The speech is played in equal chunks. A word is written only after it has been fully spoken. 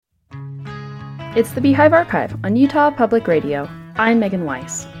It's the Beehive Archive on Utah Public Radio. I'm Megan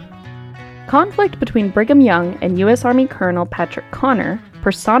Weiss. Conflict between Brigham Young and U.S. Army Colonel Patrick Connor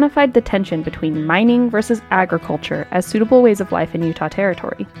personified the tension between mining versus agriculture as suitable ways of life in Utah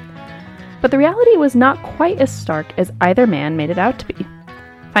Territory. But the reality was not quite as stark as either man made it out to be.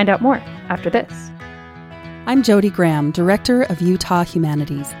 Find out more after this. I'm Jody Graham, Director of Utah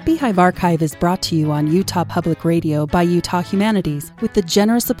Humanities. Beehive Archive is brought to you on Utah Public Radio by Utah Humanities with the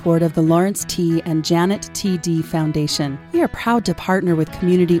generous support of the Lawrence T. and Janet T. D. Foundation. We are proud to partner with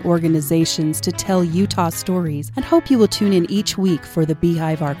community organizations to tell Utah stories and hope you will tune in each week for the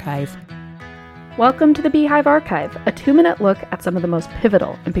Beehive Archive. Welcome to the Beehive Archive, a 2-minute look at some of the most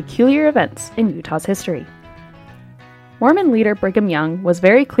pivotal and peculiar events in Utah's history. Mormon leader Brigham Young was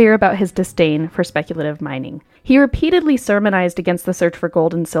very clear about his disdain for speculative mining. He repeatedly sermonized against the search for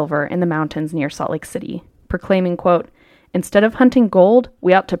gold and silver in the mountains near Salt Lake City, proclaiming, quote, "Instead of hunting gold,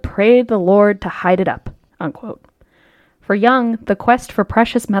 we ought to pray the Lord to hide it up," unquote. For Young, the quest for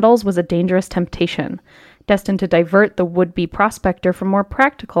precious metals was a dangerous temptation, destined to divert the would-be prospector from more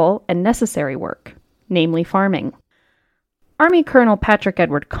practical and necessary work, namely farming. Army Colonel Patrick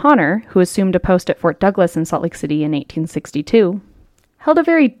Edward Connor, who assumed a post at Fort Douglas in Salt Lake City in 1862, held a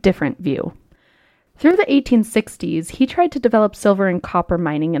very different view. Through the 1860s, he tried to develop silver and copper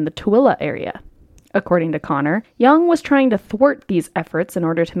mining in the Tooele area. According to Connor, Young was trying to thwart these efforts in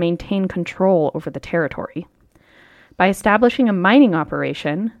order to maintain control over the territory. By establishing a mining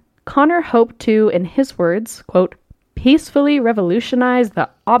operation, Connor hoped to, in his words, quote, "peacefully revolutionize the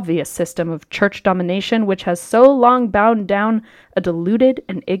obvious system of church domination which has so long bound down a deluded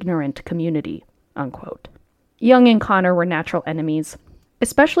and ignorant community," unquote. Young and Connor were natural enemies,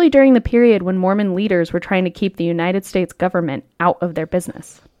 especially during the period when Mormon leaders were trying to keep the United States government out of their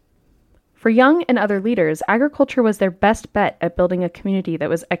business. For Young and other leaders, agriculture was their best bet at building a community that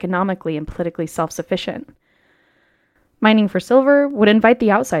was economically and politically self-sufficient. Mining for silver would invite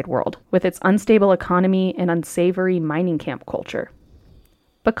the outside world, with its unstable economy and unsavory mining camp culture.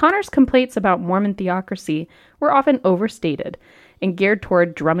 But Connor's complaints about Mormon theocracy were often overstated and geared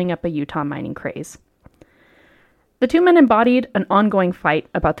toward drumming up a Utah mining craze. The two men embodied an ongoing fight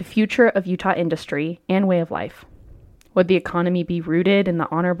about the future of Utah industry and way of life. Would the economy be rooted in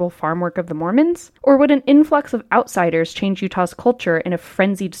the honorable farm work of the Mormons? Or would an influx of outsiders change Utah's culture in a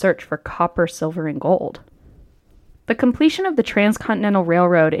frenzied search for copper, silver, and gold? The completion of the Transcontinental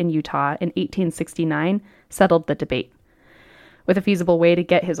Railroad in Utah in 1869 settled the debate. With a feasible way to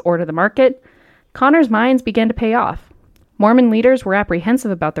get his ore to the market, Connor's mines began to pay off. Mormon leaders were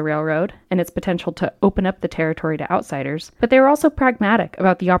apprehensive about the railroad and its potential to open up the territory to outsiders, but they were also pragmatic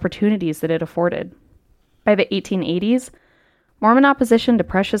about the opportunities that it afforded. By the 1880s, Mormon opposition to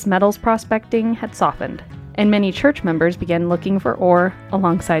precious metals prospecting had softened, and many church members began looking for ore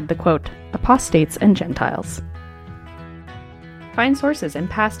alongside the, quote, "apostates and Gentiles." Find sources and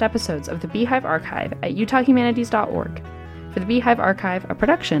past episodes of the Beehive Archive at utahhumanities.org. For the Beehive Archive, a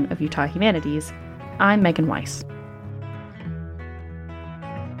production of Utah Humanities, I'm Megan Weiss.